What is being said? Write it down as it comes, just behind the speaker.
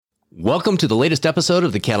Welcome to the latest episode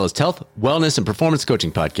of the Catalyst Health, Wellness, and Performance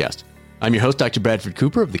Coaching Podcast. I'm your host, Dr. Bradford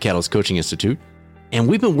Cooper of the Catalyst Coaching Institute, and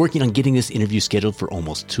we've been working on getting this interview scheduled for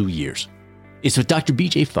almost 2 years. It's with Dr.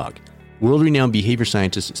 B.J. Fogg, world-renowned behavior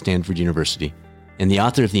scientist at Stanford University, and the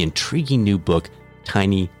author of the intriguing new book,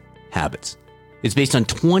 Tiny Habits. It's based on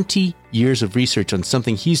 20 years of research on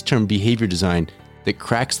something he's termed behavior design that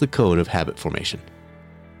cracks the code of habit formation.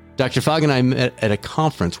 Dr. Fogg and I met at a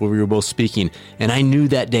conference where we were both speaking, and I knew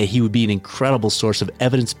that day he would be an incredible source of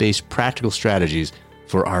evidence-based practical strategies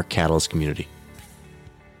for our Catalyst community.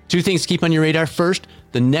 2 things to keep on your radar. First,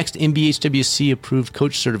 the next MBHWC-approved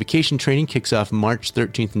coach certification training kicks off March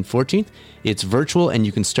 13th and 14th. It's virtual, and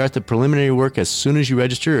you can start the preliminary work as soon as you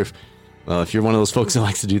register. If you're one of those folks that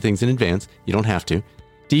likes to do things in advance, you don't have to.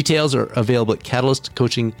 Details are available at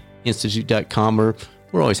catalystcoachinginstitute.com, or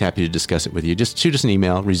we're always happy to discuss it with you. Just shoot us an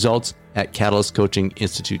email,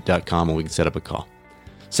 results@catalystcoachinginstitute.com, and we can set up a call.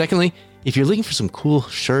 Secondly, if you're looking for some cool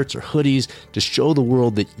shirts or hoodies to show the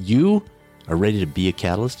world that you are ready to be a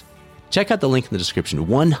catalyst, check out the link in the description.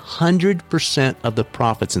 100% of the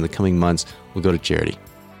profits in the coming months will go to charity,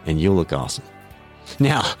 and you'll look awesome.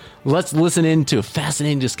 Now, let's listen in to a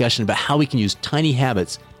fascinating discussion about how we can use tiny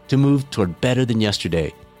habits to move toward better than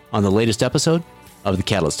yesterday on the latest episode of the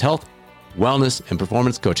Catalyst Health, Wellness, and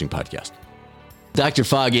Performance Coaching Podcast. Dr.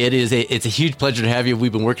 Fogg, it's a huge pleasure to have you. We've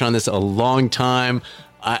been working on this a long time.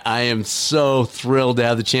 I am so thrilled to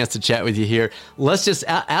have the chance to chat with you here. Let's just,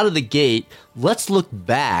 out of the gate, let's look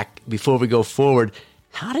back before we go forward.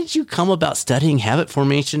 How did you come about studying habit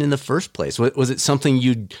formation in the first place? Was it something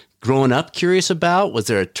you'd grown up curious about? Was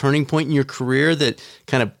there a turning point in your career that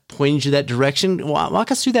kind of pointed you that direction? Walk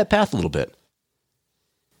us through that path a little bit.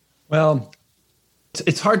 Well,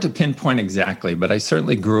 it's hard to pinpoint exactly, but I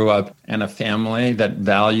certainly grew up in a family that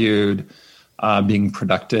valued being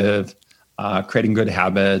productive, creating good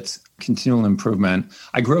habits, continual improvement.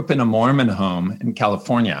 I grew up in a Mormon home in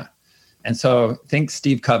California. And so think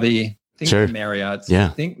Steve Covey, think Sure. the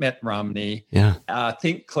Marriotts, think Mitt Romney,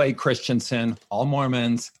 think Clay Christensen, all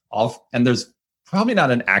Mormons, and there's probably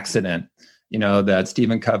not an accident, that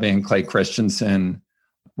Stephen Covey and Clay Christensen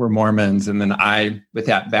were Mormons. And then I, with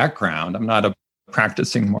that background, I'm not a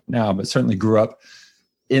practicing more now, but certainly grew up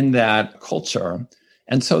in that culture.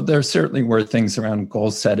 And so there certainly were things around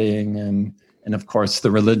goal setting. And of course,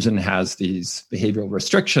 the religion has these behavioral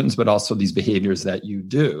restrictions, but also these behaviors that you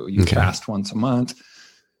do. You fast once a month.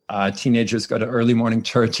 Teenagers go to early morning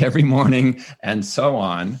church every morning, and so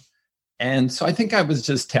on. And so I think I was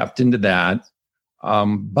just tapped into that.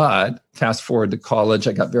 But fast forward to college,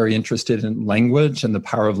 I got very interested in language and the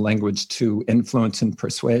power of language to influence and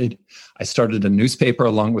persuade. I started a newspaper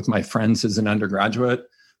along with my friends as an undergraduate,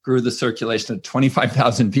 grew the circulation of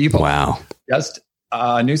 25,000 people. Wow. Just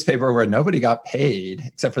a newspaper where nobody got paid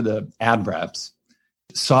except for the ad reps.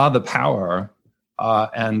 Saw the power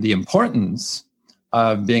and the importance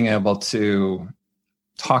of being able to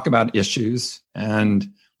talk about issues. And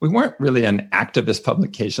we weren't really an activist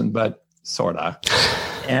publication, but sorta.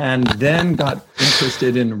 And then got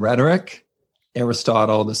interested in rhetoric,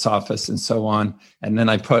 Aristotle, the sophists, and so on. And then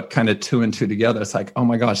I put kind of 2 and 2 together. It's like, oh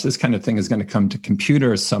my gosh, this kind of thing is going to come to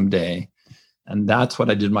computers someday. And that's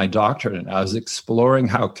what I did my doctorate in. I was exploring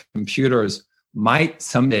how computers might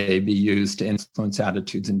someday be used to influence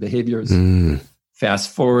attitudes and behaviors.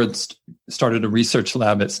 Fast forward, started a research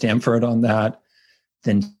lab at Stanford on that.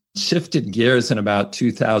 Then shifted gears in about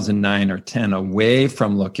 2009 or 10 away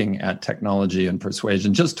from looking at technology and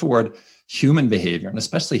persuasion, just toward human behavior, and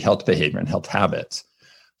especially health behavior and health habits.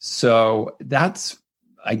 So that's,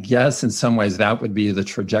 I guess, in some ways, that would be the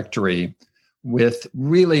trajectory with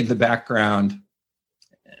really the background.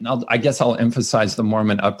 And I guess I'll emphasize the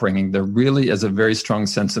Mormon upbringing. There really is a very strong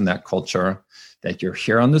sense in that culture that you're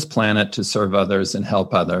here on this planet to serve others and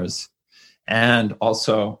help others. And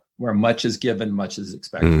also, where much is given, much is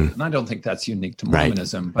expected. And I don't think that's unique to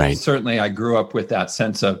Mormonism, but certainly I grew up with that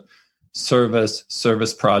sense of service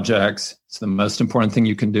projects. It's the most important thing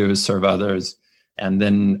you can do is serve others. And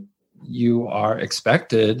then you are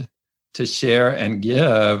expected to share and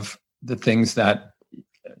give the things that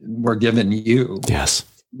were given you. Yes.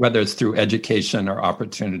 Whether it's through education or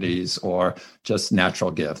opportunities or just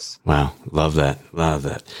natural gifts. Wow. Love that.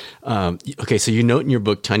 Okay. So you note in your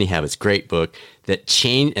book, Tiny Habits, great book, that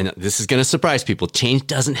change, and this is going to surprise people, change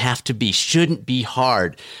shouldn't be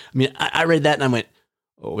hard. I mean, I read that and I went,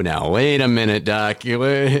 oh, now, wait a minute, Doc.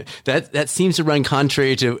 That seems to run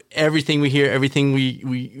contrary to everything we hear, everything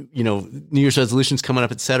we New Year's resolutions coming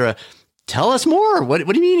up, et cetera. Tell us more. What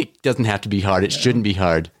do you mean it doesn't have to be hard? It shouldn't be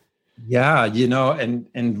hard. Yeah,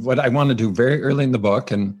 and what I want to do very early in the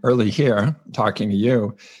book and early here, talking to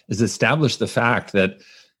you, is establish the fact that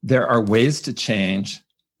there are ways to change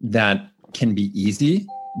that can be easy.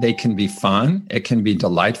 They can be fun. It can be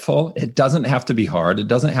delightful. It doesn't have to be hard. It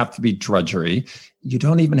doesn't have to be drudgery. You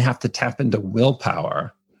don't even have to tap into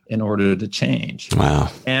willpower in order to change. Wow.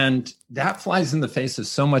 And that flies in the face of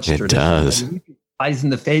so much tradition. It does. It flies in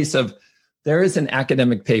the face of, there is an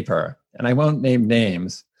academic paper, and I won't name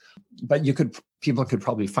names, but people could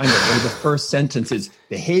probably find it, where the first sentence is,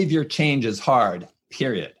 behavior change is hard,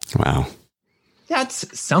 period. Wow.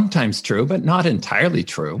 That's sometimes true, but not entirely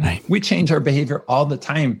true. Right. We change our behavior all the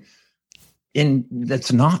time.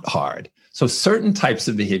 That's not hard. So certain types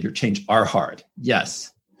of behavior change are hard,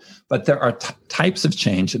 yes. But there are types of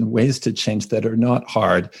change and ways to change that are not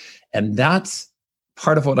hard. And that's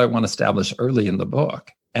part of what I want to establish early in the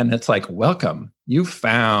book. And it's like, welcome, you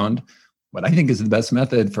found what I think is the best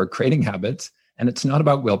method for creating habits. And it's not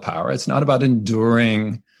about willpower. It's not about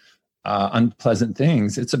enduring unpleasant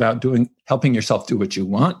things. It's about helping yourself do what you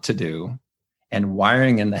want to do and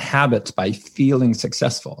wiring in the habits by feeling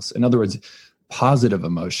successful. So in other words, positive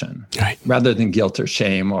emotion, right, rather than guilt or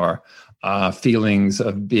shame or feelings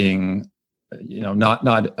of being,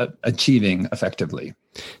 not achieving effectively.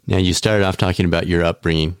 Now, you started off talking about your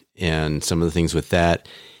upbringing and some of the things with that.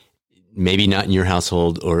 Maybe not in your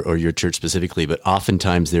household or your church specifically, but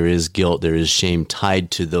oftentimes there is guilt, there is shame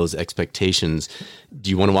tied to those expectations. Do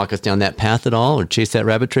you want to walk us down that path at all or chase that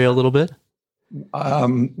rabbit trail a little bit?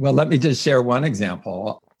 Well, let me just share one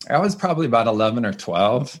example. I was probably about 11 or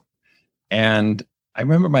 12. And I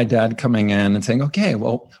remember my dad coming in and saying, okay,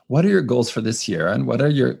 well, what are your goals for this year? And what's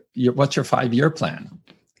your 5-year plan?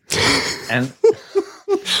 And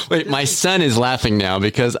wait, my son is laughing now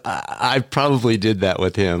because I probably did that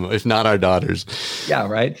with him, if not our daughters. Yeah,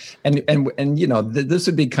 right. And this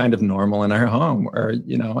would be kind of normal in our home,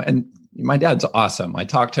 and my dad's awesome. I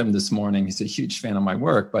talked to him this morning. He's a huge fan of my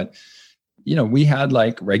work, but we had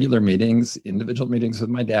like regular meetings, individual meetings with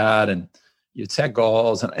my dad, and you'd set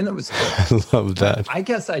goals, and it was cool. I love that. I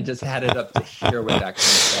guess I just had it up to here with that kind of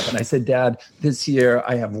stuff. And I said, Dad, this year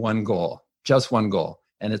I have one goal, just one goal,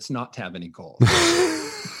 and it's not to have any goals.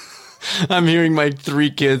 I'm hearing my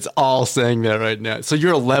 3 kids all saying that right now. So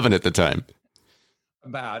you're 11 at the time.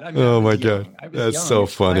 Oh my God. That's young. So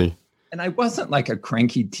funny. And I wasn't like a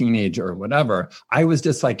cranky teenager or whatever. I was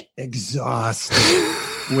just like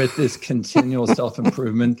exhausted with this continual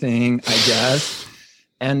self-improvement thing, I guess.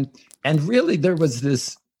 And really there was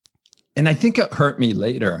this, and I think it hurt me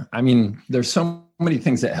later. I mean, there's so many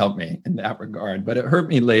things that helped me in that regard, but it hurt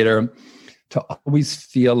me later to always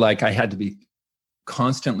feel like I had to be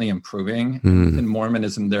constantly improving. In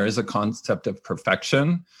Mormonism, there is a concept of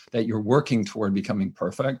perfection, that you're working toward becoming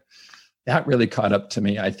perfect. That really caught up to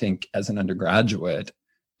me, I think, as an undergraduate,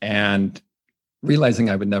 and realizing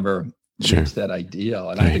I would never reach that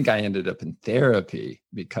ideal. And I think I ended up in therapy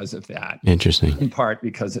because of that. Interesting. In part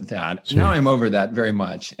because of that. Sure. Now I'm over that very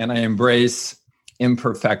much, and I embrace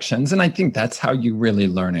imperfections. And I think that's how you really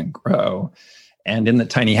learn and grow. And in the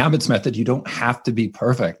Tiny Habits method, you don't have to be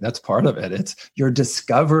perfect. That's part of it. It's you're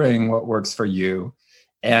discovering what works for you.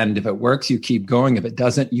 And if it works, you keep going. If it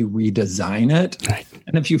doesn't, you redesign it. Right.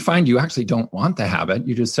 And if you find you actually don't want the habit,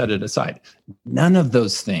 you just set it aside. None of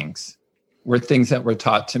those things were things that were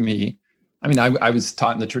taught to me. I mean, I was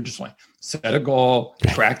taught in the traditional way. Set a goal,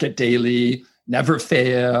 track it daily, never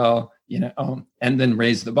fail, and then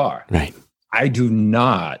raise the bar. Right. I do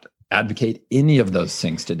not advocate any of those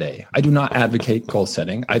things today. I do not advocate goal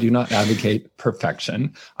setting. I do not advocate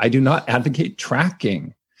perfection. I do not advocate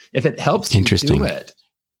tracking. If it helps you, do it.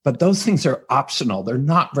 But those things are optional. They're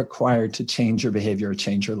not required to change your behavior or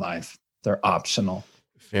change your life. They're optional.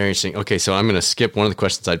 Very interesting. Okay, so I'm going to skip one of the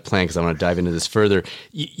questions I'd planned because I want to dive into this further.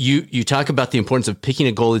 You talk about the importance of picking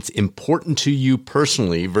a goal that's important to you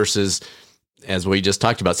personally versus, as we just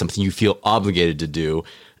talked about, something you feel obligated to do.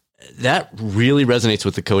 That really resonates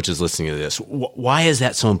with the coaches listening to this. Why is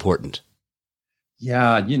that so important?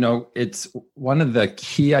 Yeah, it's one of the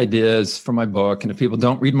key ideas for my book. And if people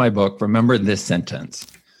don't read my book, remember this sentence.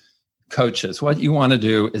 Coaches, what you want to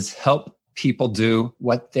do is help people do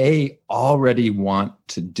what they already want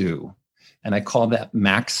to do. And I call that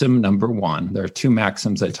maxim number 1. There are 2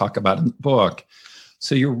 maxims I talk about in the book.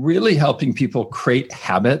 So you're really helping people create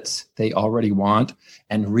habits they already want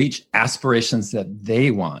and reach aspirations that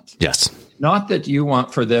they want. Yes. Not that you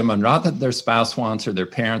want for them, and not that their spouse wants or their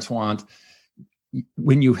parents want.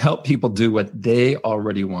 When you help people do what they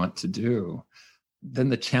already want to do, then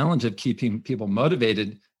the challenge of keeping people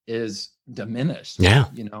motivated is diminished. Yeah.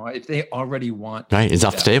 If they already want. Right. It's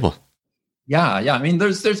off the table. Yeah, yeah. I mean,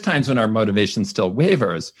 there's times when our motivation still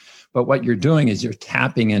wavers, but what you're doing is you're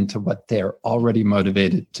tapping into what they're already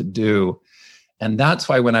motivated to do. And that's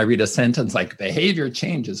why when I read a sentence like behavior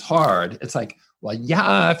change is hard, it's like, well,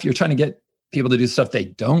 yeah, if you're trying to get people to do stuff they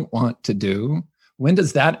don't want to do, when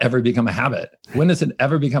does that ever become a habit? When does it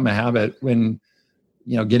ever become a habit when,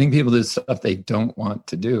 getting people to do stuff they don't want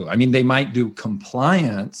to do? I mean, they might do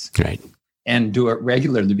compliance. Right. And do it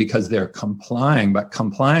regularly because they're complying, but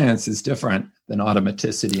compliance is different than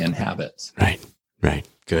automaticity and habits. Right.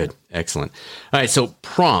 Good. Excellent. All right. So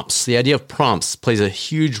prompts, the idea of prompts plays a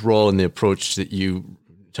huge role in the approach that you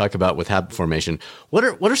talk about with habit formation. What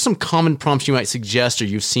are some common prompts you might suggest or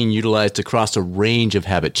you've seen utilized across a range of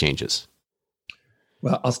habit changes?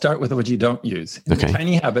 Well, I'll start with what you don't use. In the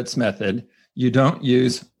Tiny Habits method, you don't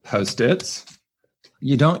use Post-its.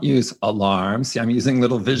 You don't use alarms. See, I'm using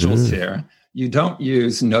little visuals here. You don't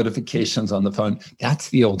use notifications on the phone. That's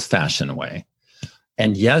the old-fashioned way.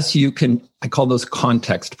 And yes, you can, I call those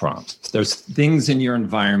context prompts. There's things in your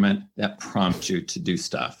environment that prompt you to do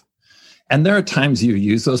stuff. And there are times you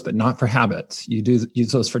use those, but not for habits. You do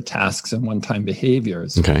use those for tasks and one-time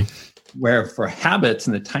behaviors. Okay. Where for habits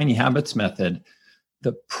in the Tiny Habits method,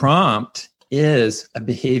 the prompt is a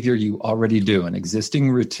behavior you already do, an existing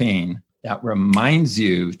routine that reminds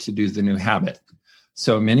you to do the new habit.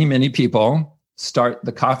 So many people start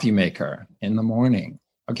the coffee maker in the morning.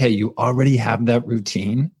 Okay, you already have that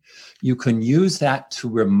routine. You can use that to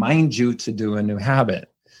remind you to do a new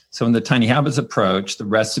habit. So in the Tiny Habits approach, the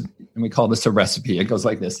recipe, and we call this a recipe, it goes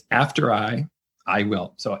like this. After I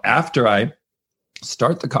will. So after I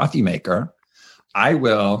start the coffee maker, I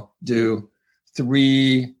will do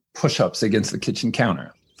 3 push-ups against the kitchen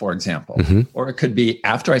counter, for example. Or it could be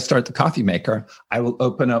after I start the coffee maker, I will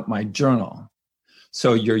open up my journal.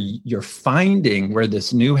 So you're finding where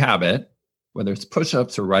this new habit, whether it's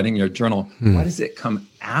push-ups or writing your journal, why does it come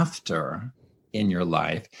after in your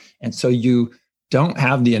life? And so you don't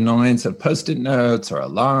have the annoyance of Post-it notes or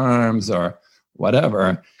alarms or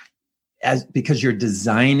whatever, because you're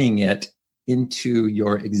designing it into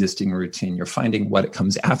your existing routine. You're finding what it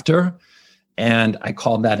comes after. And I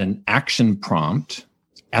call that an action prompt,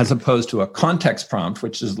 as opposed to a context prompt,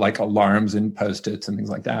 which is like alarms and Post-its and things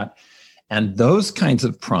like that. And those kinds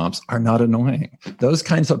of prompts are not annoying. Those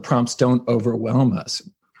kinds of prompts don't overwhelm us.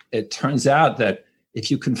 It turns out that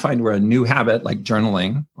if you can find where a new habit like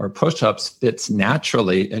journaling or push-ups fits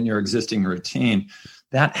naturally in your existing routine,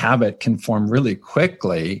 that habit can form really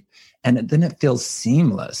quickly. And then it feels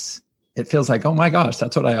seamless. It feels like, oh my gosh,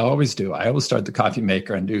 that's what I always do. I always start the coffee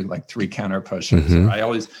maker and do like 3 counter push-ups. Or I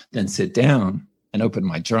always then sit down and open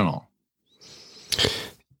my journal.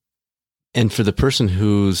 And for the person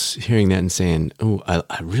who's hearing that and saying, oh,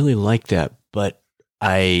 I really like that, but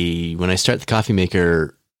when I start the coffee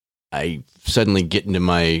maker, I suddenly get into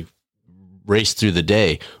my race through the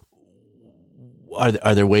day. Are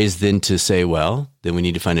there ways then to say, well, then we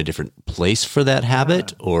need to find a different place for that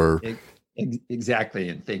habit or... Exactly.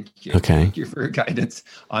 And thank you. Okay. Thank you for your guidance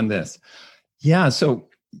on this. Yeah. So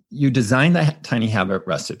you design the Tiny Habit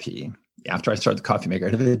recipe after I start the coffee maker.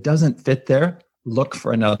 And if it doesn't fit there, look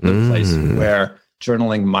for another place where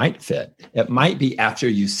journaling might fit. It might be after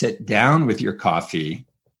you sit down with your coffee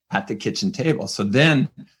at the kitchen table. So then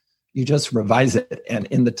you just revise it. And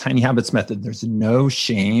in the Tiny Habits method, there's no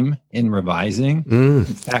shame in revising. In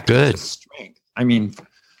fact, it's a strength. I mean,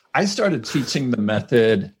 I started teaching the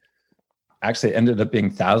method. Actually, it ended up being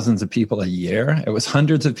thousands of people a year. It was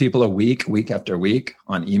hundreds of people a week after week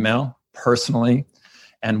on email, personally.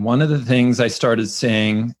 And one of the things I started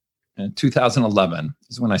saying in 2011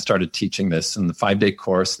 is when I started teaching this in the 5-day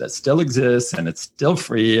course that still exists and it's still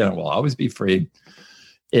free and it will always be free,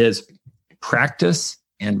 is practice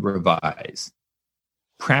and revise.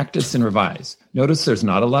 Practice and revise. Notice there's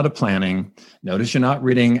not a lot of planning. Notice you're not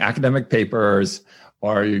reading academic papers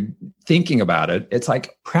or you're thinking about it. It's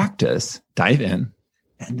like practice, dive in,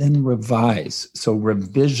 and then revise. So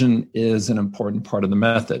revision is an important part of the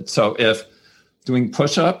method. So if doing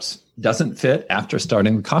push-ups doesn't fit after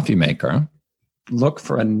starting the coffee maker, look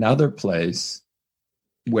for another place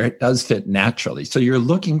where it does fit naturally. So you're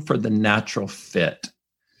looking for the natural fit.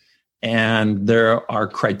 And there are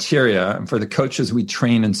criteria. And for the coaches we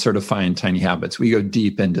train and certify in Tiny Habits, we go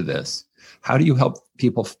deep into this. How do you help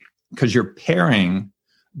people? Because you're pairing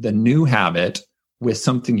the new habit with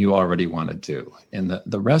something you already want to do in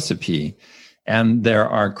the recipe. And there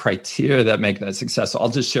are criteria that make that successful. I'll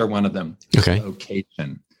just share one of them. Okay.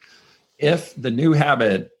 Location. If the new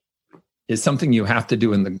habit is something you have to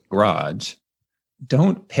do in the garage,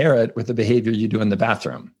 don't pair it with the behavior you do in the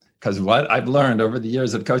bathroom. Because what I've learned over the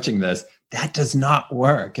years of coaching this, that does not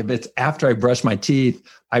work. If it's after I brush my teeth,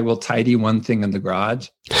 I will tidy one thing in the garage.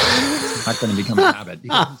 It's not going to become a habit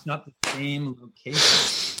because it's not the same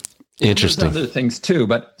location. Interesting. There's other things too,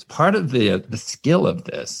 but part of the skill of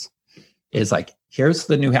this is like, here's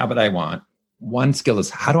the new habit I want. One skill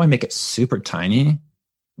is how do I make it super tiny?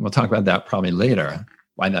 We'll talk about that probably later,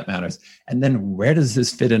 why that matters. And then where does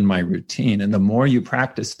this fit in my routine? And the more you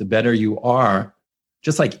practice, the better you are.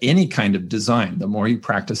 Just like any kind of design, the more you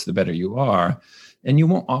practice, the better you are. And you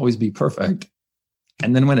won't always be perfect.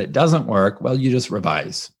 And then when it doesn't work, well, you just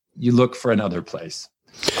revise. You look for another place.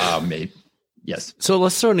 Maybe. Yes. So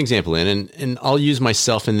let's throw an example in, and I'll use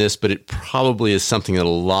myself in this, but it probably is something that a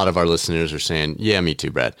lot of our listeners are saying, yeah, me too,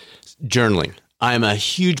 Brad. Journaling. I'm a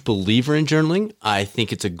huge believer in journaling. I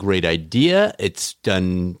think it's a great idea. It's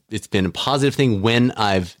been a positive thing when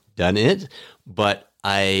I've done it, but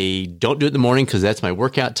I don't do it in the morning because that's my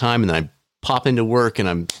workout time. And then I pop into work and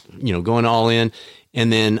I'm, going all in.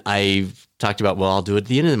 And then I've talked about, well, I'll do it at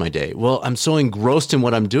the end of my day. Well, I'm so engrossed in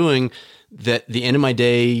what I'm doing that the end of my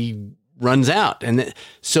day runs out. And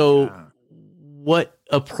so what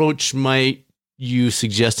approach might you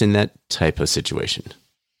suggest in that type of situation?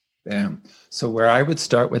 Bam. So where I would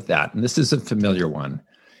start with that, and this is a familiar one,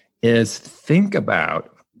 is think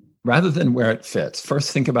about, rather than where it fits,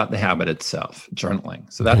 first think about the habit itself,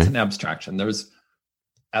 journaling. So that's an abstraction. There's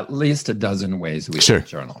at least a dozen ways we can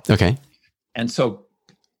journal. Okay. And so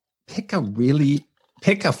pick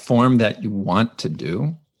a form that you want to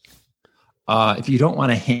do. If you don't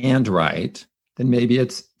want to handwrite, then maybe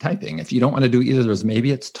it's typing. If you don't want to do either of those,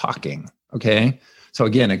 maybe it's talking. Okay. So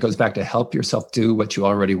again, it goes back to help yourself do what you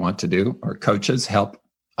already want to do, or coaches help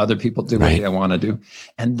other people do what they want to do,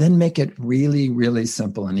 and then make it really, really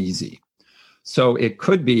simple and easy. So it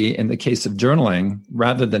could be, in the case of journaling,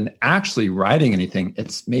 rather than actually writing anything,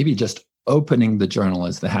 it's maybe just opening the journal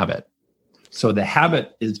as the habit. So the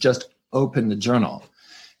habit is just open the journal.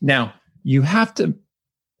 Now, you have to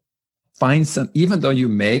find even though you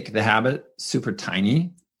make the habit super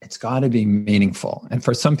tiny, it's got to be meaningful. And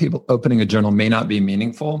for some people, opening a journal may not be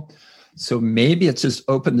meaningful. So maybe it's just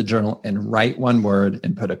open the journal and write one word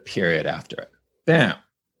and put a period after it. Bam.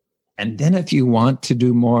 And then if you want to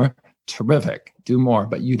do more, terrific, do more,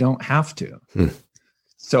 but you don't have to.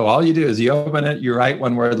 So all you do is you open it, you write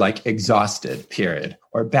one word like exhausted, period,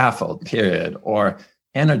 or baffled, period, or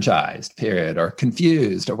energized, period, or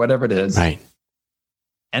confused, or whatever it is. Right.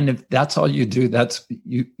 And if that's all you do, that's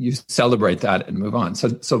you celebrate that and move on.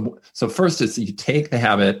 So first is you take the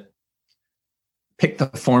habit, pick the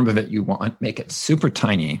form of it you want, make it super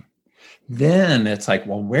tiny. Then it's like,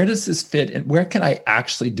 well, where does this fit? And where can I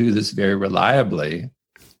actually do this very reliably?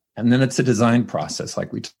 And then it's a design process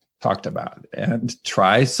like we talked about. And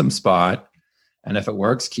try some spot. And if it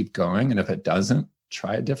works, keep going. And if it doesn't,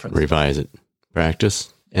 try a different spot. Revise it.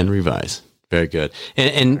 Practice and revise. Very good.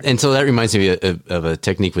 And so that reminds me of a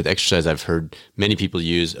technique with exercise I've heard many people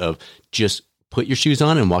use of just put your shoes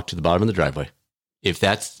on and walk to the bottom of the driveway. If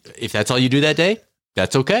that's all you do that day,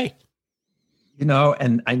 that's okay.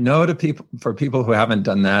 And I know for people who haven't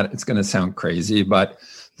done that, it's going to sound crazy, but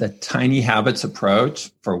the tiny habits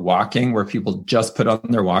approach for walking, where people just put on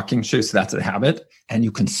their walking shoes, so that's a habit, and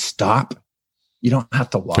you can stop. You don't have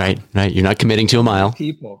to walk. Right. You're not committing to a mile.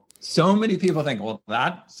 So many people think, well,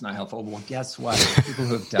 that's not helpful. Well, guess what? People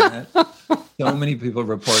who have done it, so many people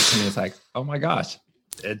report to me, it's like, oh my gosh,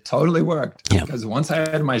 it totally worked. Yep. Because once I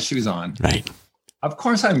had my shoes on, right. Of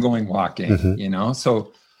course I'm going walking,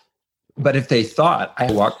 So, but if they thought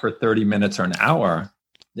I walk for 30 minutes or an hour,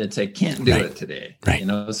 they'd say, can't do it today. Right.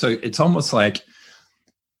 So it's almost like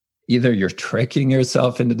either you're tricking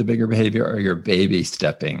yourself into the bigger behavior or you're baby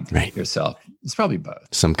stepping yourself. It's probably both.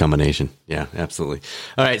 Some combination. Yeah, absolutely.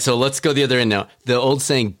 All right. So let's go the other end now. The old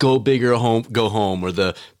saying, go big or go home, or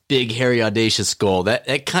the big, hairy, audacious goal,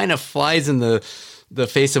 that kind of flies in the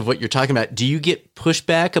face of what you're talking about. Do you get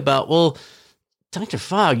pushback about, well, Dr.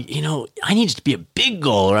 Fogg, I need it to be a big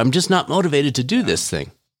goal, or I'm just not motivated to do this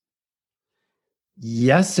thing?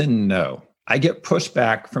 Yes and no. I get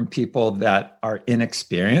pushback from people that are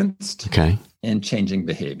inexperienced in changing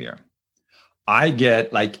behavior. I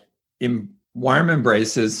get warm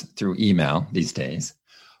embraces through email these days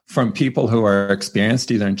from people who are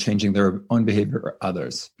experienced either in changing their own behavior or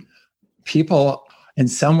others. People, in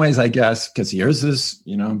some ways, I guess, because here's this,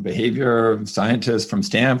 behavior scientist from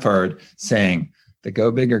Stanford saying the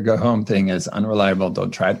go big or go home thing is unreliable.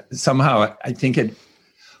 Don't try it. Somehow, I think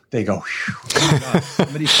they go, oh my God,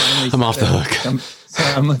 somebody finally I'm off the hook.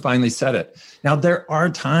 Someone finally said it. Now, there are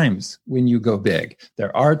times when you go big.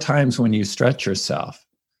 There are times when you stretch yourself.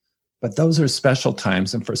 But those are special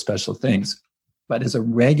times and for special things. But as a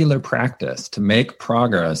regular practice to make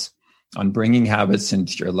progress on bringing habits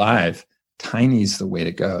into your life, tiny is the way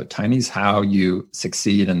to go. Tiny is how you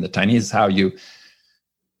succeed, and the tiny is how you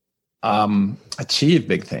achieve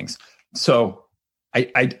big things. So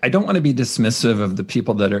I don't want to be dismissive of the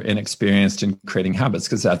people that are inexperienced in creating habits,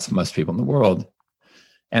 because that's most people in the world.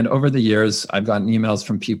 And over the years, I've gotten emails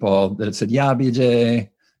from people that have said, yeah, BJ,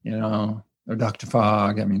 or Dr.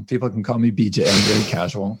 Fogg. I mean, people can call me BJ. I'm very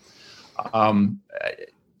casual.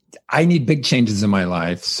 I need big changes in my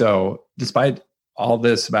life. So despite all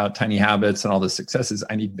this about tiny habits and all the successes,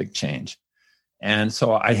 I need big change. And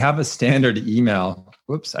so I have a standard email.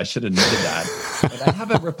 Whoops, I should have noted that. But I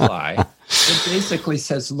have a reply that basically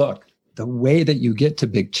says, look, the way that you get to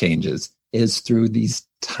big changes is through these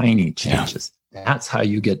tiny changes. Yeah. That's how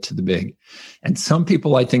you get to the big. And some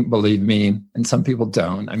people, I think, believe me, and some people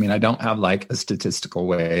don't. I mean, I don't have like a statistical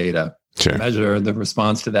way to measure the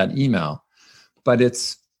response to that email. But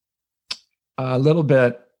it's a little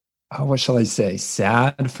bit, what shall I say,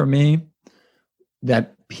 sad for me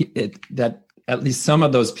that that at least some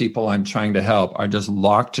of those people I'm trying to help are just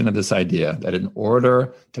locked into this idea that in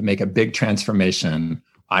order to make a big transformation,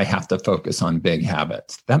 I have to focus on big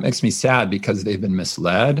habits. That makes me sad because they've been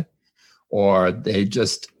misled, or they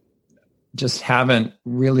just haven't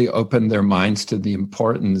really opened their minds to the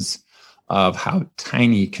importance of how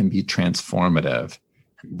tiny can be transformative.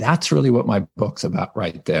 That's really what my book's about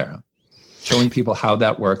right there, showing people how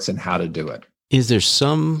that works and how to do it. Is there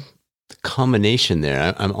some combination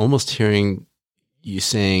there? I'm almost hearing you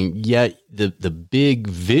saying, yeah, the big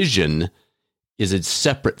vision is a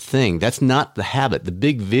separate thing. That's not the habit. The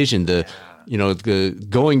big vision, the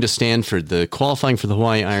going to Stanford, the qualifying for the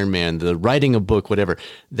Hawaii Ironman, the writing a book, whatever,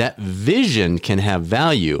 that vision can have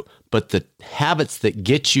value, but the habits that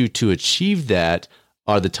get you to achieve that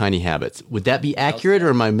are the tiny habits. Would that be accurate, or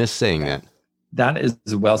am I missaying that? That is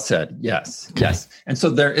well said. Yes. Okay. Yes. And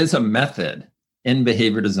so there is a method in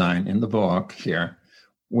behavior design in the book here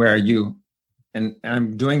where and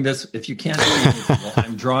I'm doing this, if you can't see me,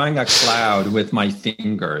 I'm drawing a cloud with my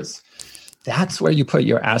fingers. That's where you put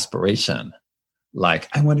your aspiration. Like,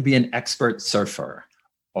 I want to be an expert surfer,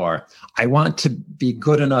 or I want to be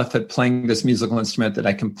good enough at playing this musical instrument that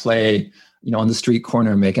I can play, on the street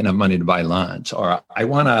corner and make enough money to buy lunch, or I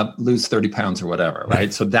want to lose 30 pounds or whatever,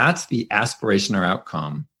 right? So that's the aspiration or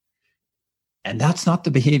outcome. And that's not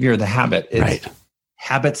the behavior or the habit. It's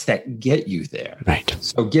habits that get you there. Right.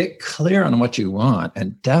 So get clear on what you want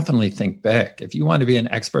and definitely think big. If you want to be an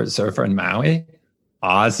expert surfer in Maui,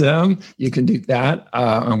 awesome. You can do that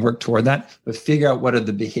and work toward that, but figure out what are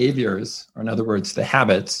the behaviors, or in other words, the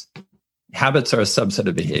habits. Habits are a subset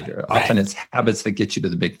of behavior. Often it's habits that get you to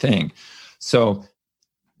the big thing. So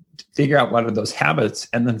figure out what are those habits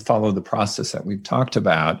and then follow the process that we've talked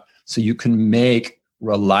about so you can make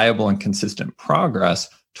reliable and consistent progress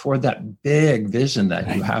toward that big vision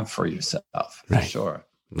that you have for yourself. For sure.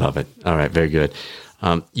 Love it. All right. Very good.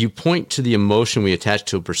 You point to the emotion we attach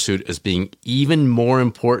to a pursuit as being even more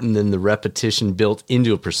important than the repetition built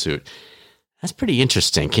into a pursuit. That's pretty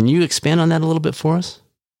interesting. Can you expand on that a little bit for us?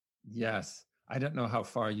 Yes. I don't know how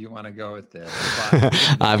far you want to go with this.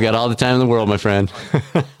 I've got all the time in the world, my friend.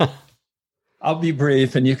 I'll be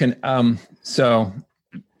brief, and you can. So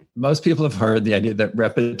most people have heard the idea that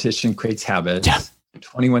repetition creates habits. Yeah.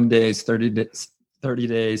 21 days, 30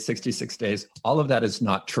 days, 66 days. All of that is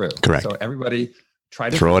not true. Correct. So everybody try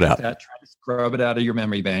to throw it out. Try to scrub it out of your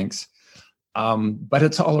memory banks. But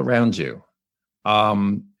it's all around you.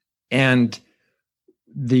 And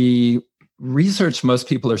the research most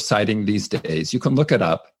people are citing these days, you can look it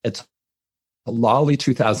up. It's Lally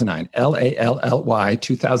 2009, Lally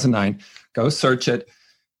 2009. Go search it.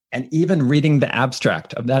 And even reading the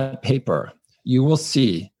abstract of that paper, you will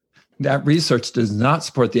see that research does not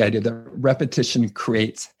support the idea that repetition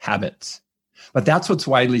creates habits. But that's what's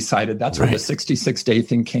widely cited. That's where the 66-day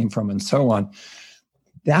thing came from and so on.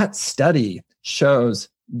 That study shows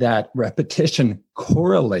that repetition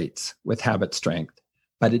correlates with habit strength,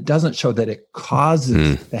 but it doesn't show that it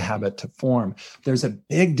causes the habit to form. There's a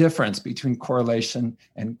big difference between correlation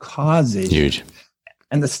and causation. Huge.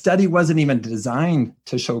 And the study wasn't even designed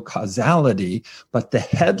to show causality, but the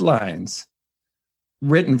headlines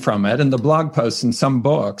written from it and the blog posts in some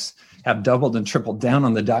books have doubled and tripled down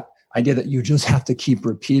on the idea that you just have to keep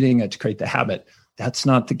repeating it to create the habit. That's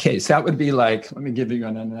not the case. That would be like, let me give you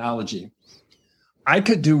an analogy. I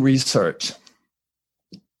could do research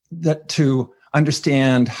that to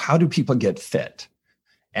understand how do people get fit.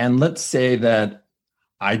 And let's say that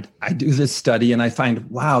I do this study and I find,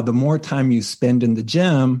 wow, the more time you spend in the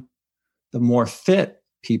gym, the more fit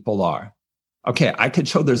people are. Okay, I could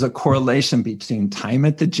show there's a correlation between time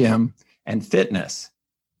at the gym and fitness.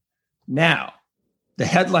 Now, the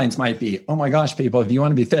headlines might be, oh my gosh, people, if you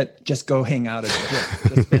want to be fit, just go hang out at the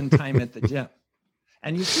gym. Just spend time at the gym.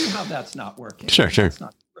 And you see how that's not working. Sure. That's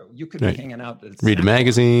not true. You could be hanging out. Read a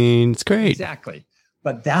magazine. It's great. Exactly.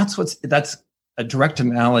 But that's a direct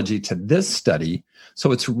analogy to this study.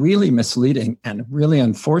 So it's really misleading and really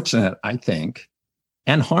unfortunate, I think,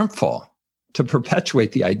 and harmful to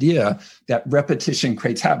perpetuate the idea that repetition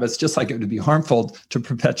creates habits, just like it would be harmful to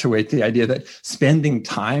perpetuate the idea that spending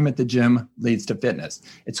time at the gym leads to fitness.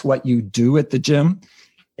 It's what you do at the gym.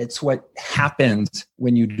 It's what happens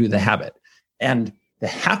when you do the habit. And the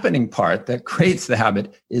happening part that creates the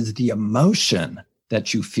habit is the emotion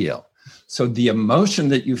that you feel. So the emotion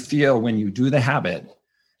that you feel when you do the habit,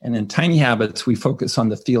 and in Tiny Habits, we focus on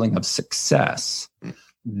the feeling of success.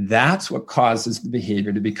 That's what causes the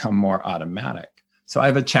behavior to become more automatic. So I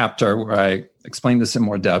have a chapter where I explain this in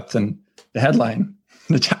more depth, and the headline,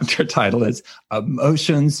 the chapter title is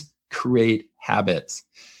Emotions Create Habits.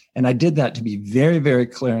 And I did that to be very, very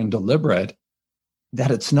clear and deliberate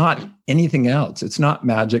that it's not anything else. It's not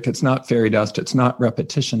magic. It's not fairy dust. It's not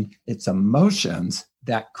repetition. It's emotions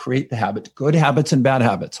that create the habit. Good habits and bad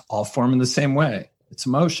habits all form in the same way. It's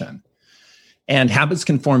emotion. And habits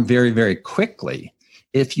can form very, very quickly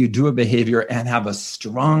if you do a behavior and have a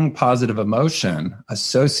strong positive emotion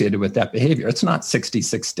associated with that behavior. It's not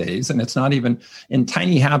 66 days, and it's not even in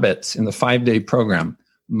Tiny Habits in the 5-day program.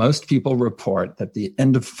 Most people report that at the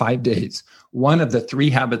end of 5 days, one of the 3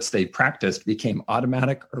 habits they practiced became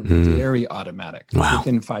automatic or very automatic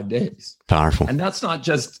within 5 days. Powerful. And that's not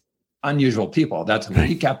just unusual people. That's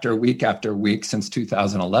week after week after week since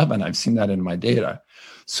 2011. I've seen that in my data.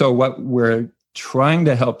 So what we're trying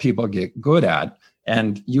to help people get good at,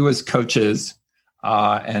 and you as coaches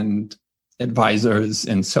and advisors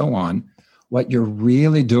and so on, what you're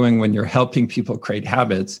really doing when you're helping people create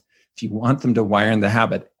habits, if you want them to wire in the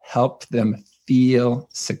habit, help them feel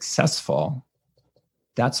successful.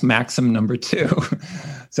 That's maxim number 2.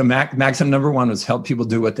 So maxim number 1 was help people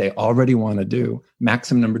do what they already want to do.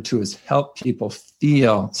 Maxim number 2 is help people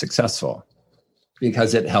feel successful,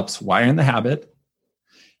 because it helps wire in the habit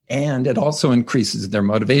and it also increases their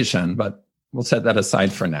motivation. But we'll set that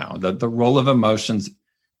aside for now. The role of emotions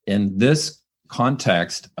in this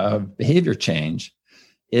context of behavior change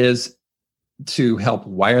is to help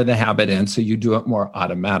wire the habit in so you do it more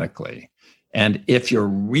automatically. And if you're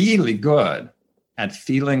really good at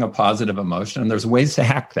feeling a positive emotion, and there's ways to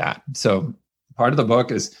hack that. So part of the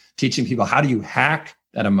book is teaching people how do you hack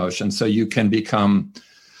that emotion so you can become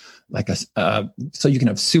so you can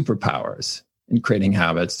have superpowers in creating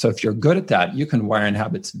habits. So if you're good at that, you can wire in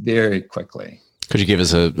habits very quickly. Could you give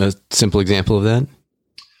us a simple example of that?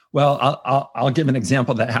 Well, I'll give an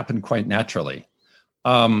example that happened quite naturally.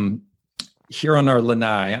 Here on our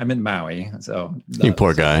lanai, I'm in Maui, so you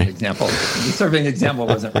poor guy. The surfing example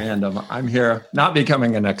wasn't random. I'm here not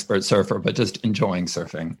becoming an expert surfer, but just enjoying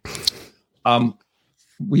surfing.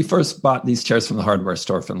 We first bought these chairs from the hardware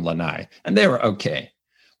store from Lanai, and they were okay.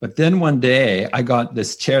 But then one day I got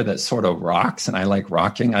this chair that sort of rocks, and I like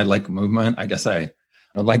rocking. I like movement. I guess I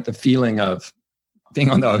like the feeling of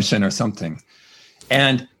being on the ocean or something.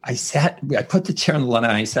 And I put the chair in the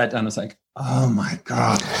Lanai, I sat down, I was like, oh my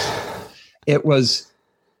God. It was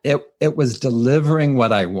delivering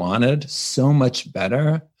what I wanted so much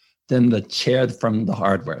better than the chair from the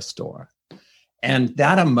hardware store. And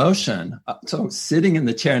that emotion, so sitting in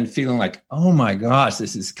the chair and feeling like, oh my gosh,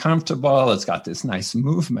 this is comfortable. It's got this nice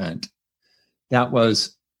movement. That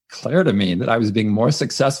was clear to me that I was being more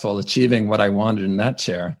successful achieving what I wanted in that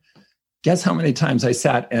chair. Guess how many times I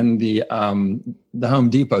sat in the Home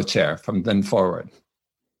Depot chair from then forward?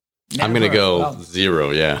 Never. I'm going to go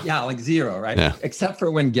 0, yeah. Yeah, like 0, right? Yeah. Except for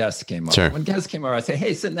when guests came over. Sure. When guests came over, I say,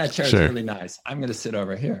 hey, sit in that chair. Sure. It's really nice. I'm going to sit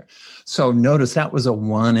over here. So notice that was a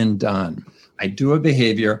one and done. I do a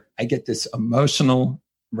behavior. I get this emotional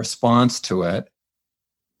response to it.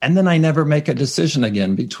 And then I never make a decision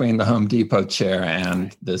again between the Home Depot chair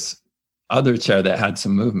and this other chair that had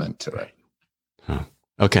some movement to it. Huh.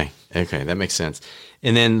 Okay, that makes sense.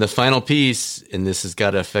 And then the final piece, and this has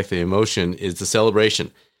got to affect the emotion, is the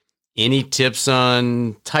celebration. Any tips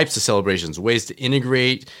on types of celebrations, ways to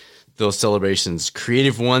integrate those celebrations,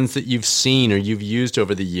 creative ones that you've seen or you've used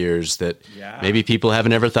over the years that maybe people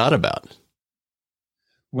haven't ever thought about?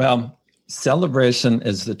 Well, celebration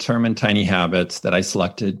is the term in Tiny Habits that I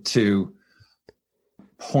selected to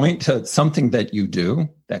point to something that you do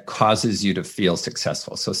that causes you to feel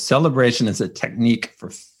successful. So celebration is a technique for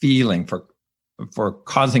feeling, for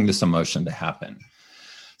causing this emotion to happen.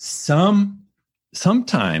 Some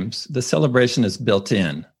sometimes the celebration is built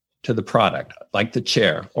in to the product, like the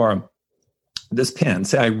chair or this pen.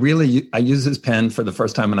 Say I use this pen for the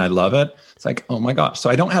first time and I love it. It's like, oh my gosh. So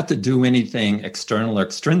I don't have to do anything external or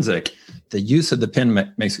extrinsic. The use of the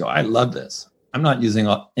pen makes you go, I love this. I'm not using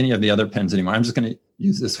any of the other pens anymore. I'm just going to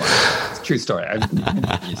use this one. It's a true story.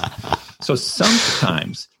 So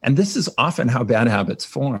sometimes, and this is often how bad habits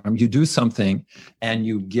form, you do something and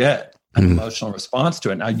you get an emotional response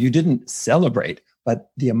to it. Now, you didn't celebrate,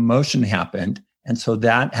 but the emotion happened. And so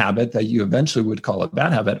that habit that you eventually would call a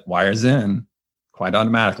bad habit wires in quite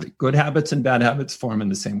automatically. Good habits and bad habits form in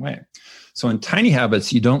the same way. So in tiny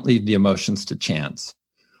habits, you don't leave the emotions to chance.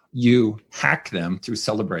 You hack them through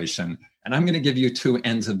celebration. And I'm going to give you two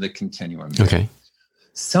ends of the continuum. Okay.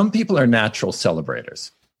 Some people are natural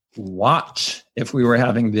celebrators. Watch if we were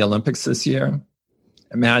having the Olympics this year.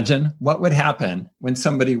 Imagine what would happen when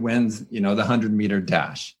somebody wins, the 100-meter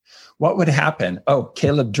dash. What would happen? Oh,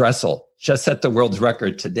 Caleb Dressel just set the world's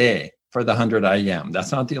record today for the 100 IM.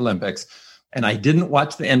 That's not the Olympics. And I didn't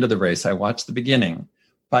watch the end of the race. I watched the beginning.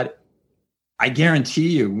 But I guarantee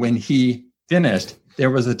you, when he finished, there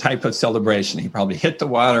was a type of celebration. He probably hit the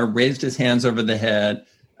water, raised his hands over the head,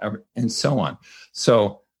 and so on.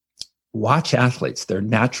 So watch athletes. They're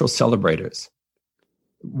natural celebrators.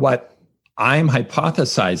 What I'm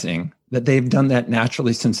hypothesizing that they've done that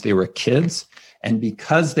naturally since they were kids. And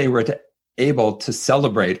because they were able to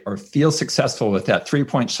celebrate or feel successful with that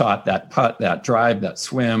 3-point shot, that putt, that drive, that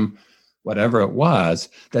swim, whatever it was,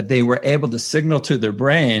 that they were able to signal to their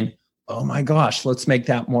brain, oh my gosh, let's make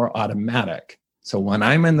that more automatic. So when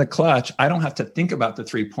I'm in the clutch, I don't have to think about the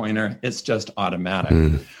 3-pointer. It's just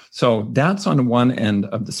automatic. So that's on one end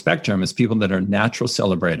of the spectrum is people that are natural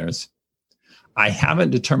celebrators. I haven't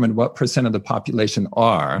determined what percent of the population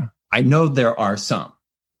are. I know there are some,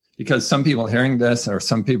 because some people hearing this or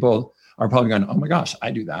some people are probably going, oh my gosh,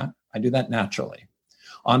 I do that. I do that naturally.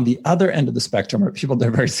 On the other end of the spectrum are people that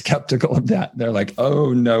are very skeptical of that. They're like,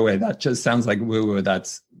 oh, no way. That just sounds like woo-woo.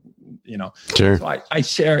 That's, Sure. So I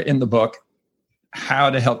share in the book how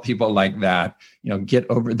to help people like that, get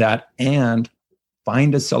over that and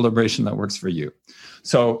find a celebration that works for you.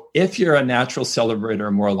 So if you're a natural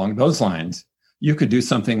celebrator more along those lines, you could do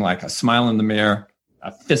something like a smile in the mirror,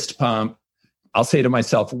 a fist pump. I'll say to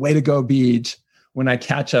myself, way to go, Beach. When I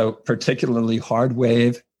catch a particularly hard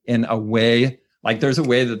wave in a way, like there's a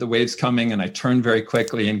way that the wave's coming and I turn very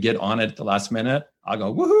quickly and get on it at the last minute, I'll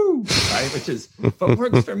go, woohoo, right? Which is what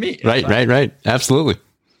works for me. Right. Absolutely.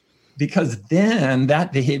 Because then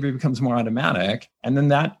that behavior becomes more automatic. And then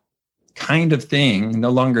that kind of thing no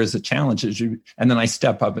longer is a challenge. And then I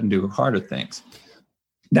step up and do harder things.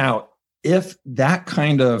 Now, if that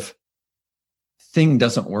kind of thing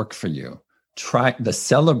doesn't work for you, try the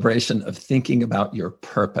celebration of thinking about your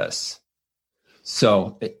purpose.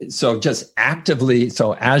 So just actively,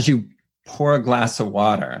 so as you pour a glass of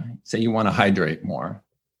water, say you want to hydrate more,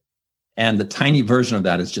 and the tiny version of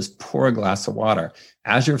that is just pour a glass of water.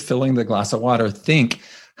 As you're filling the glass of water, think,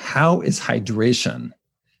 how is hydration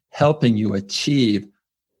helping you achieve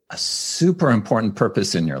a super important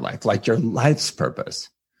purpose in your life, like your life's purpose?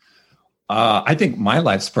 I think my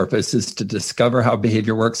life's purpose is to discover how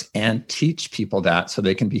behavior works and teach people that so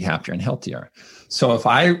they can be happier and healthier. So if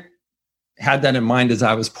I had that in mind as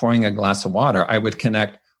I was pouring a glass of water, I would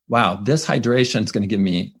connect, wow, this hydration is going to give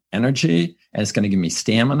me energy and it's going to give me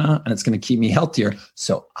stamina and it's going to keep me healthier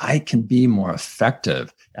so I can be more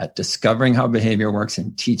effective at discovering how behavior works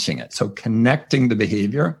and teaching it. So connecting the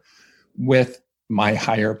behavior with my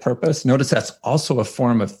higher purpose. Notice that's also a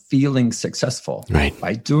form of feeling successful. Right.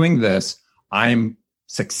 By doing this, I'm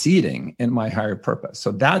succeeding in my higher purpose.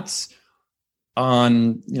 So that's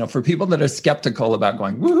on, for people that are skeptical about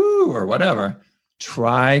going woohoo or whatever,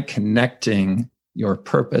 try connecting your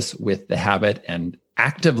purpose with the habit and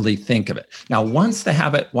actively think of it. Now, once the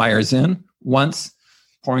habit wires in, once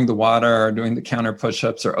pouring the water or doing the counter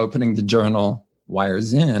push-ups or opening the journal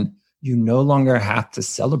wires in, you no longer have to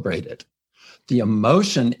celebrate it. The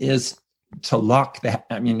emotion is to lock that.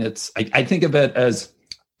 I think of it as,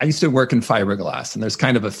 I used to work in fiberglass and there's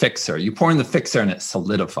kind of a fixer. You pour in the fixer and it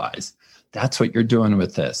solidifies. That's what you're doing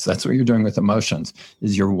with this. That's what you're doing with emotions,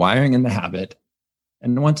 is you're wiring in the habit.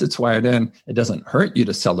 And once it's wired in, it doesn't hurt you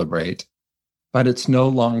to celebrate, but it's no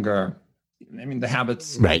longer, the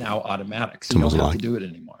habit's now automatic. So you don't have to do it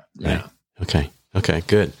anymore. Yeah. Right. Okay,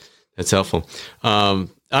 good. That's helpful. All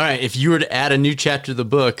right. If you were to add a new chapter to the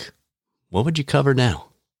book, what would you cover now?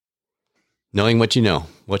 Knowing what you know,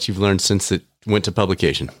 what you've learned since it went to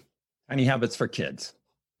publication. Tiny habits for kids.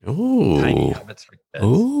 Ooh. Tiny habits for kids.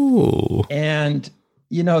 Ooh. And,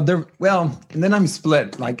 and then I'm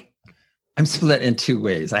split. Like, I'm split in two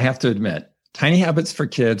ways, I have to admit. Tiny Habits for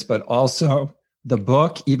Kids, but also the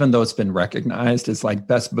book, even though it's been recognized as like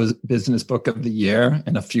best business book of the year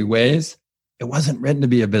in a few ways, it wasn't written to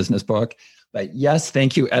be a business book. But yes,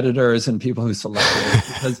 thank you, editors and people who selected it,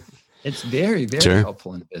 because it's very, very Sure.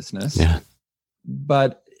 helpful in business. Yeah.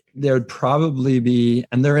 But there would probably be,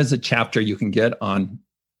 and there is a chapter you can get on,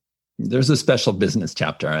 there's a special business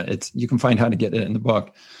chapter. You can find how to get it in the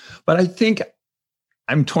book. But I think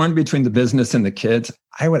I'm torn between the business and the kids.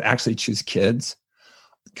 I would actually choose kids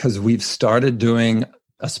because we've started doing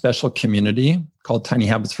a special community called Tiny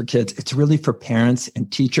Habits for Kids. It's really for parents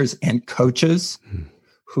and teachers and coaches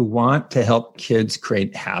who want to help kids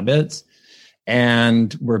create habits.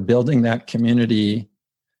 And we're building that community.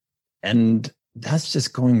 And that's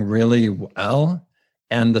just going really well.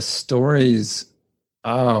 And the stories,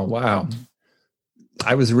 oh, wow.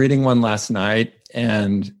 I was reading one last night,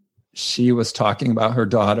 and she was talking about her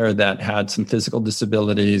daughter that had some physical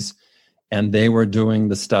disabilities, and they were doing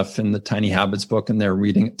the stuff in the Tiny Habits book, and they're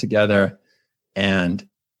reading it together. And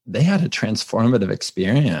they had a transformative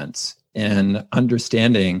experience in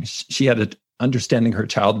understanding. She had understanding her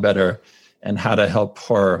child better and how to help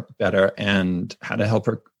her better and how to help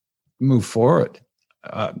her move forward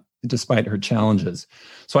despite her challenges.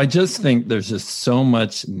 So I just think there's just so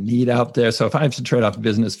much need out there. So if I have to trade off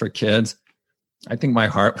business for kids, I think my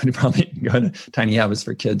heart would probably go to Tiny Habits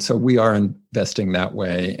for Kids. So we are investing that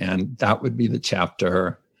way. And that would be the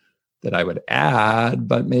chapter that I would add,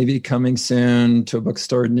 but maybe coming soon to a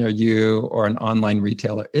bookstore near you or an online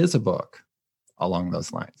retailer is a book along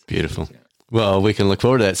those lines. Beautiful. Well, we can look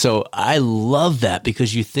forward to that. So I love that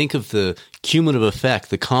because you think of the cumulative effect,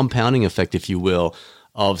 the compounding effect, if you will,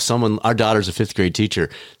 of someone. Our daughter's a 5th grade teacher.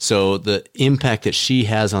 So the impact that she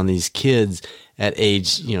has on these kids at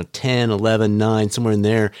age, 10, 11, 9, somewhere in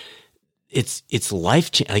there, it's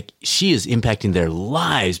life changing. Like, she is impacting their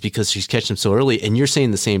lives because she's catching them so early. And you're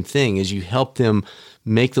saying the same thing as you help them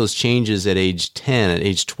make those changes at age 10, at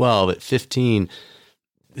age 12, at 15.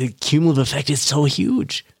 The cumulative effect is so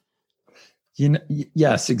huge.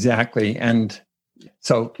 Yes, exactly. And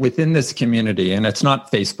so within this community, and it's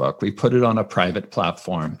not Facebook, we put it on a private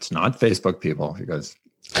platform. It's not Facebook, people, because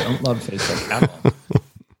I don't love Facebook at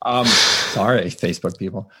all. Sorry, Facebook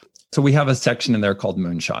people. So we have a section in there called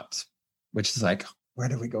Moonshots, which is like, where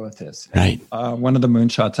do we go with this? Right. One of the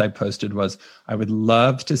moonshots I posted was, I would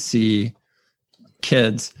love to see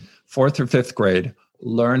kids, 4th or 5th grade,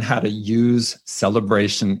 learn how to use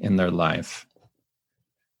celebration in their life.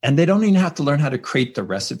 And they don't even have to learn how to create the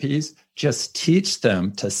recipes. Just teach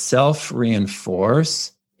them to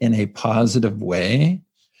self-reinforce in a positive way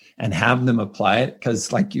and have them apply it.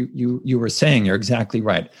 Because like you were saying, you're exactly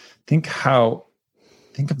right. Think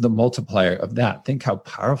of the multiplier of that. Think how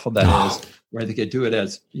powerful that is, where they could do it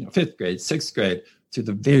as 5th grade, 6th grade, through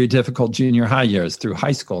the very difficult junior high years, through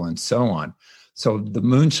high school and so on. So the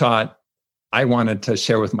moonshot I wanted to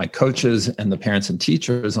share with my coaches and the parents and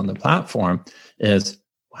teachers on the platform is,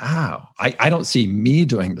 wow, I don't see me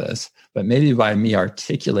doing this, but maybe by me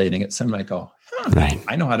articulating it, someone might go, right.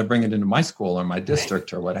 I know how to bring it into my school or my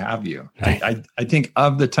district or what have you. Right. I think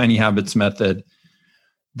of the Tiny Habits method,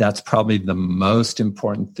 that's probably the most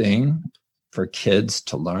important thing for kids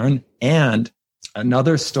to learn. And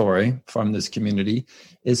another story from this community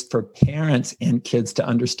is for parents and kids to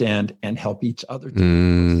understand and help each other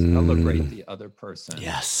to celebrate the other person.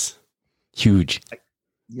 Yes. Huge.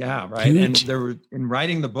 Yeah, right. Huge. And there were, in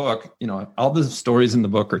writing the book, all the stories in the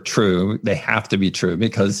book are true. They have to be true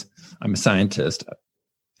because I'm a scientist.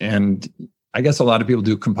 And I guess a lot of people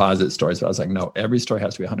do composite stories, but I was like, no, every story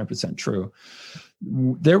has to be 100% true.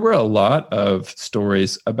 There were a lot of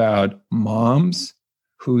stories about moms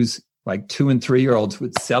whose like 2 and 3 year olds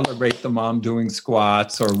would celebrate the mom doing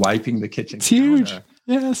squats or wiping the kitchen It's counter. huge.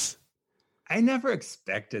 Yes. I never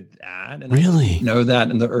expected that. And Really? I didn't know that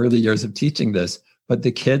in the early years of teaching this. But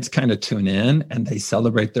the kids kind of tune in and they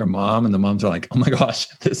celebrate their mom, and the moms are like, oh my gosh,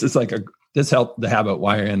 this helped the habit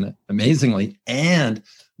wire in amazingly. And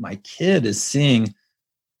my kid is seeing,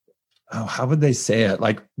 how would they say it?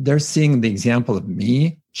 Like, they're seeing the example of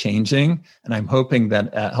me changing. And I'm hoping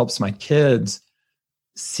that helps my kids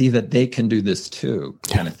see that they can do this too,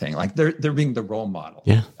 kind of thing. Like they're being the role model,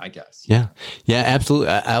 I guess. Yeah. Yeah, absolutely.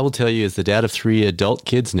 I will tell you, as the dad of 3 adult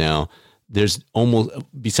kids now, there's almost,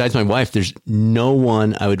 besides my wife, there's no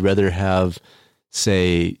one I would rather have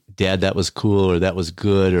say, Dad, that was cool, or that was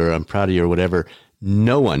good, or I'm proud of you, or whatever.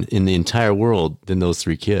 No one in the entire world than those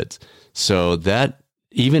 3 kids. So that,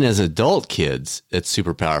 even as adult kids, it's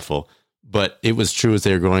super powerful. But it was true as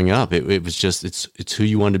they were growing up. It was just, it's who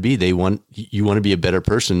you want to be. You want to be a better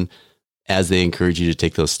person as they encourage you to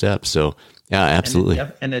take those steps. So yeah, absolutely.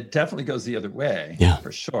 And it definitely goes the other way. Yeah,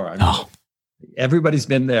 for sure. I mean, everybody's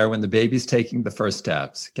been there when the baby's taking the first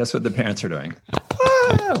steps. Guess what the parents are doing?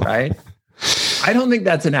 Right? I don't think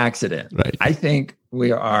that's an accident. Right. I think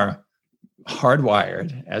we are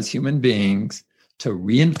hardwired as human beings to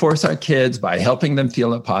reinforce our kids by helping them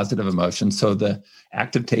feel a positive emotion. So the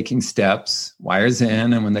act of taking steps wires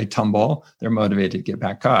in, and when they tumble, they're motivated to get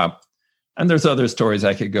back up. And there's other stories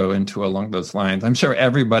I could go into along those lines. I'm sure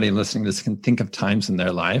everybody listening to this can think of times in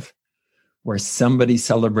their life where somebody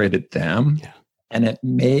celebrated them, and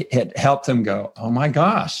it helped them go, oh my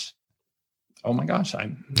gosh, I'm going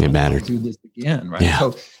to do this again, right? Yeah.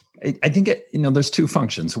 So I think there's two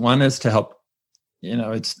functions. One is to help,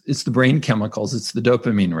 it's the brain chemicals, it's the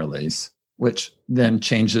dopamine release, which then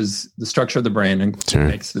changes the structure of the brain and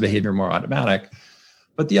makes the behavior more automatic.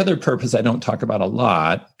 But the other purpose I don't talk about a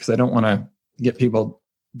lot, because I don't want to get people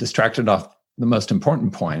distracted off the most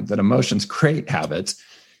important point, that emotions create habits,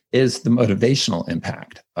 is the motivational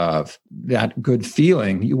impact of that good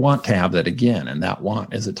feeling. You want to have that again, and that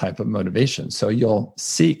want is a type of motivation. So you'll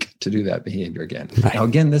seek to do that behavior again. Right. Now,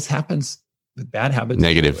 again, this happens with bad habits.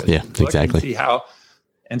 Negative, yeah, exactly. See how,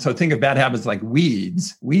 and so think of bad habits like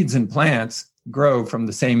weeds. Weeds and plants grow from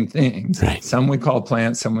the same things. Right. Some we call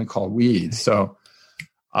plants, some we call weeds. So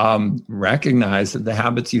recognize that the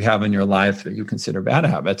habits you have in your life that you consider bad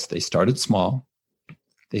habits, they started small,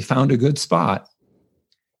 they found a good spot,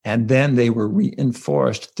 and then they were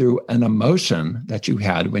reinforced through an emotion that you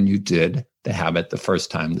had when you did the habit the first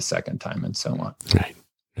time, the second time, and so on. Right.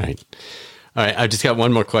 All right. I've just got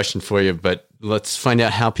one more question for you, but let's find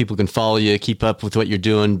out how people can follow you, keep up with what you're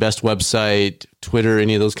doing, best website, Twitter,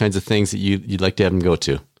 any of those kinds of things that you'd like to have them go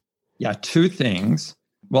to. Yeah, two things.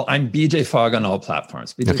 Well, I'm BJ Fogg on all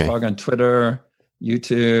platforms. BJ Fogg on Twitter,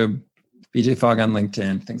 YouTube, BJ Fogg on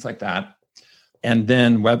LinkedIn, things like that. And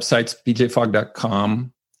then websites,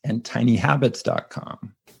 bjfogg.com and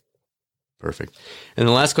tinyhabits.com. Perfect. And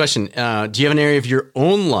the last question, do you have an area of your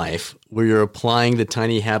own life where you're applying the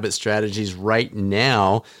tiny habit strategies right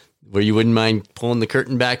now, where you wouldn't mind pulling the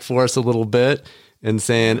curtain back for us a little bit and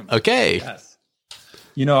saying, okay. Yes.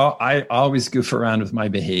 I always goof around with my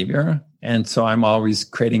behavior. And so I'm always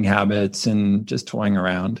creating habits and just toying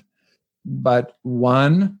around. But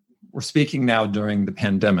one, we're speaking now during the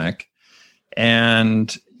pandemic.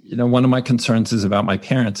 And, one of my concerns is about my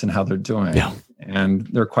parents and how they're doing. Yeah. And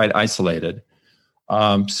they're quite isolated.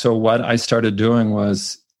 So what I started doing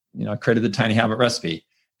was, I created the tiny habit recipe.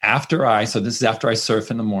 So this is after I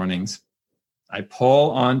surf in the mornings, I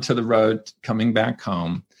pull onto the road coming back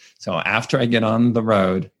home. So after I get on the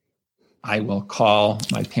road, I will call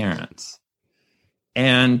my parents.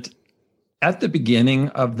 And at the beginning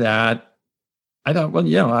of that, I thought,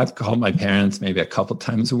 well, I've called my parents maybe a couple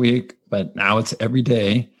times a week, but now it's every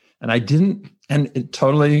day. And and it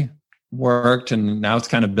totally worked. And now it's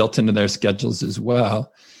kind of built into their schedules as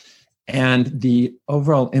well. And the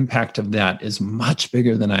overall impact of that is much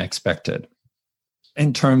bigger than I expected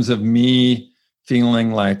in terms of me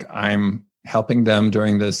feeling like I'm helping them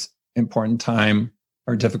during this important time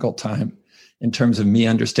or difficult time, in terms of me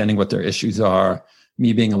understanding what their issues are,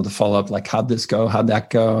 me being able to follow up, like, how'd this go? How'd that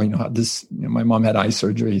go? My mom had eye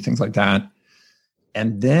surgery, things like that.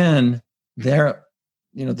 And then the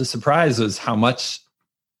surprise was how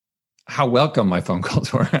welcome my phone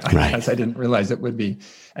calls were. I guess I didn't realize it would be.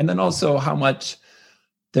 And then also how much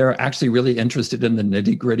they're actually really interested in the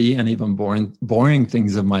nitty gritty and even boring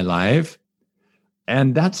things of my life.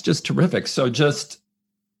 And that's just terrific. So just,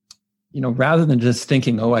 rather than just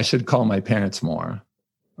thinking, I should call my parents more,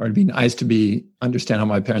 or it'd be nice to understand how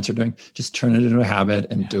my parents are doing, just turn it into a habit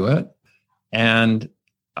and do it. And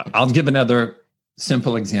I'll give another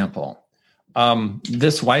simple example.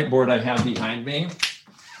 This whiteboard I have behind me,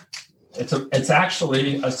 it's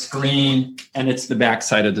actually a screen, and it's the back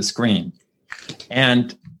side of the screen.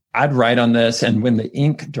 And I'd write on this, and when the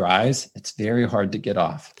ink dries, it's very hard to get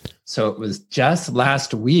off. So it was just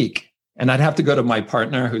last week, and I'd have to go to my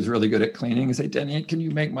partner, who's really good at cleaning, and say, Denny, can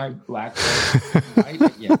you make my blackboard white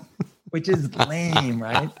again? Which is lame,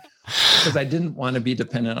 right? Because I didn't want to be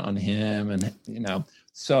dependent on him. And,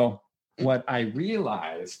 so what I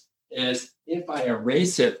realized is if I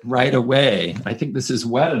erase it right away, I think this is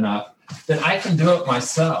wet enough, then I can do it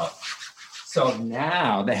myself. So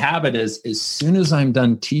now the habit is, as soon as I'm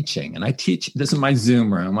done teaching, and I teach, this is my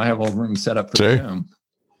Zoom room. I have a room set up for Zoom.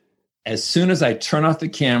 As soon as I turn off the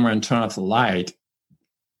camera and turn off the light,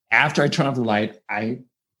 after I turn off the light, I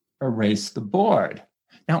erase the board.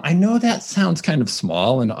 Now, I know that sounds kind of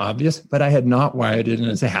small and obvious, but I had not wired it in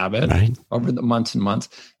as a habit over the months and months.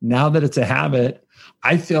 Now that it's a habit,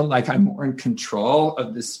 I feel like I'm more in control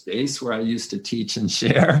of this space where I used to teach and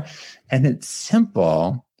share. And it's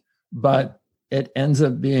simple, but it ends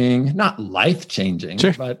up being not life-changing,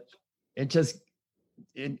 but it just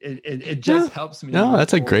helps me. No,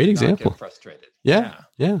 that's a great example. Get frustrated. Yeah.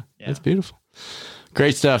 That's beautiful.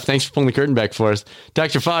 Great stuff. Thanks for pulling the curtain back for us.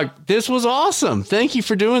 Dr. Fogg, this was awesome. Thank you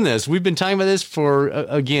for doing this. We've been talking about this for,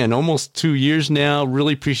 again, almost 2 years now.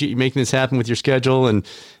 Really appreciate you making this happen with your schedule, and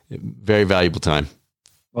very valuable time.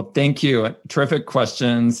 Well, thank you. Terrific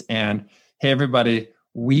questions. And hey, everybody,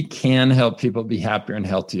 we can help people be happier and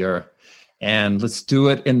healthier. And let's do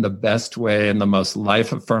it in the best way, in the most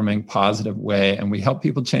life-affirming, positive way. And we help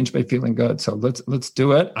people change by feeling good. So let's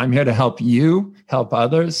do it. I'm here to help you, help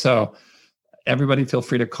others. So everybody feel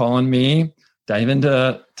free to call on me, dive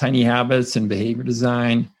into tiny habits and behavior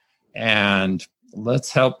design, and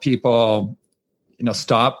let's help people,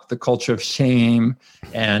 stop the culture of shame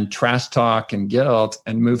and trash talk and guilt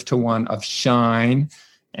and move to one of shine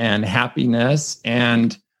and happiness.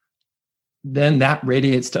 And then that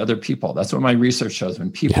radiates to other people. That's what my research shows.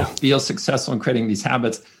 When people feel successful in creating these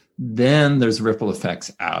habits, then there's ripple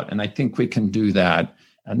effects out. And I think we can do that.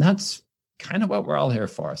 And that's kind of what we're all here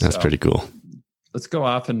for. That's pretty cool. Let's go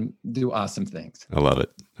off and do awesome things. I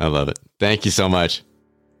love it. Thank you so much.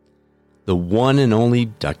 The one and only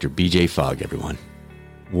Dr. BJ Fogg, everyone.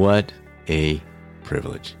 What a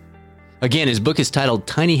privilege. Again, his book is titled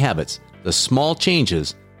Tiny Habits, The Small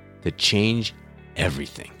Changes That Change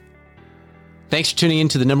Everything. Thanks for tuning in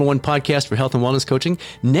to the #1 podcast for health and wellness coaching.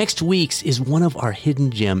 Next week's is one of our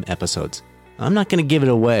hidden gem episodes. I'm not going to give it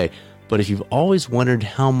away, but if you've always wondered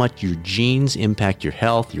how much your genes impact your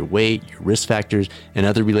health, your weight, your risk factors, and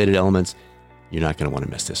other related elements, you're not going to want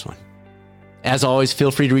to miss this one. As always,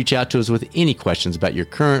 feel free to reach out to us with any questions about your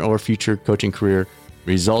current or future coaching career.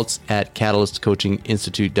 Results at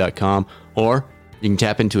catalystcoachinginstitute.com, or you can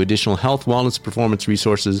tap into additional health, wellness, performance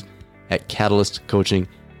resources at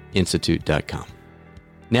catalystcoachinginstitute.com.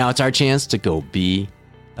 Now it's our chance to go be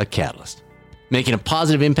a catalyst, making a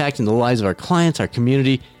positive impact in the lives of our clients, our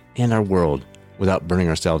community, and our world without burning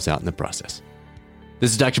ourselves out in the process. This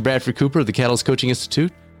is Dr. Bradford Cooper of the Catalyst Coaching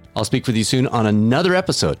Institute. I'll speak with you soon on another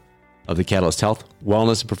episode of the Catalyst Health,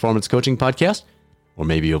 Wellness, and Performance Coaching Podcast, or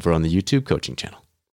maybe over on the YouTube coaching channel.